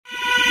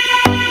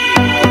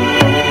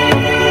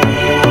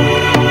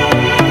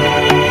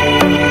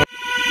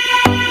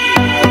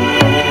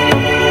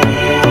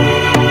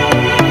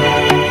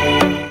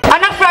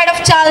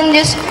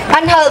courageous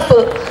and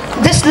helpful.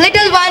 This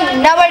little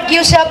one never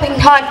gives up in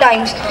hard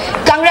times.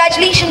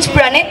 Congratulations,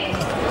 Pranit.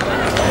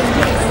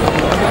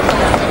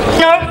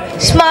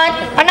 Smart,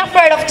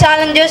 unafraid of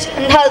challenges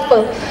and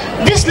helpful.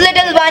 This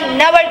little one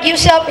never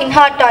gives up in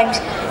hard times.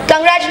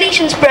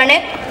 Congratulations,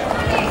 Pranit.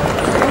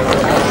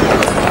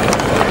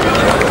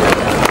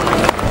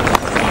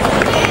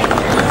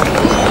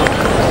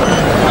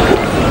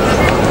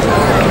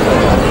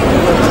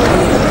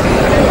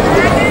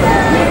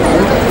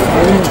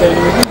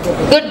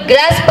 Good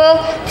grasper,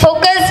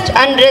 focused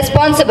and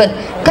responsible.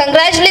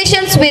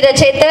 Congratulations, Veera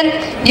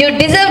Chetan. You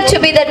deserve to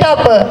be the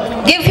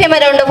topper. Give him a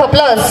round of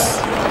applause.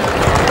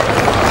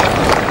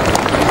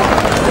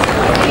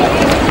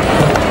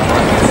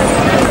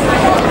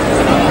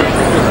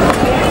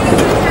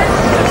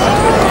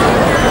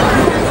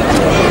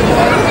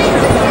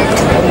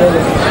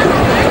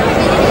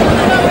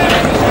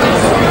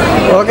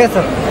 Okay,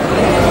 sir.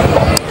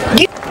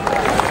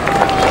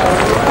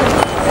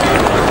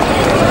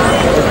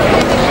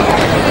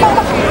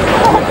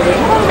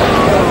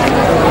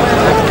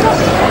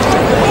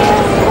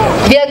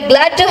 We are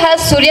glad to have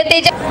Surya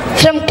Teja.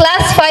 From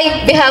class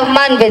 5 we have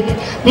Manvit.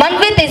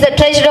 Manvit is a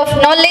treasure of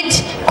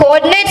knowledge,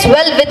 coordinates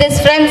well with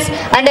his friends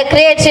and a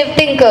creative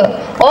thinker.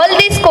 All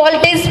these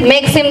qualities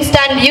makes him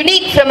stand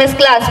unique from his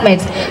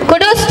classmates.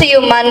 Kudos to you,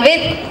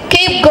 Manvit.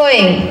 Keep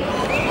going.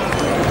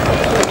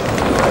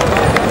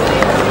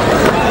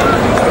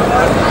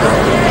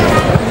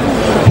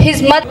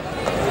 His mother.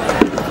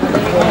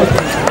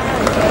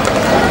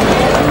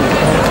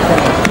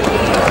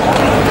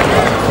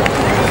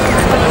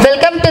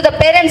 Welcome to the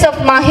parents of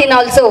Mahin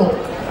also.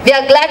 We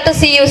are glad to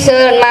see you, sir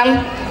and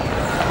ma'am.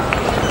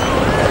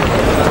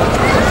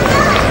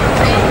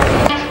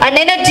 And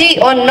energy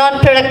on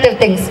non-productive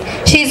things.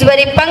 She is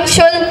very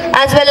punctual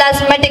as well as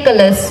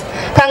meticulous.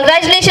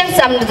 Congratulations,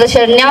 Amrita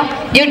Sharanya.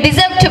 You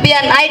deserve to be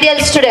an ideal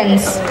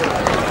student.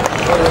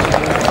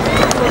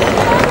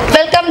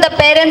 Welcome the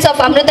parents of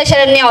Amrita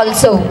Sharanya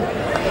also.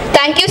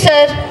 Thank you,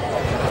 sir.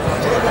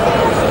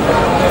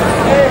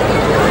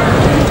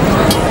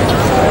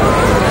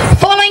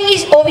 Following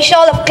is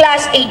Vishal of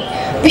class 8.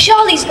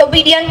 Vishal is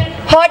obedient,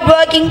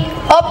 hardworking,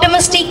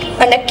 optimistic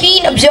and a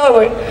keen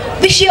observer.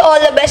 Wish you all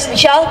the best,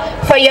 Vishal,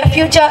 for your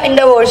future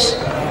endeavors.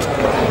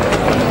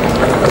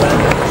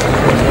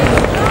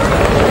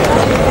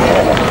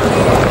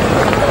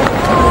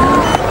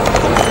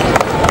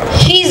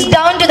 He is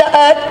down to the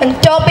earth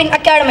and top in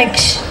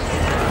academics.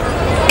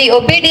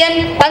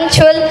 Obedient,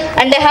 punctual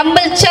and a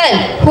humble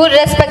child who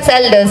respects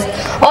elders.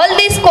 All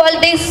these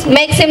qualities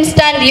makes him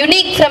stand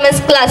unique from his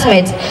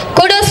classmates.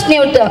 Kudos to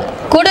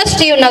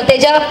you,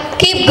 Navteja.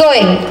 Keep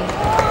going.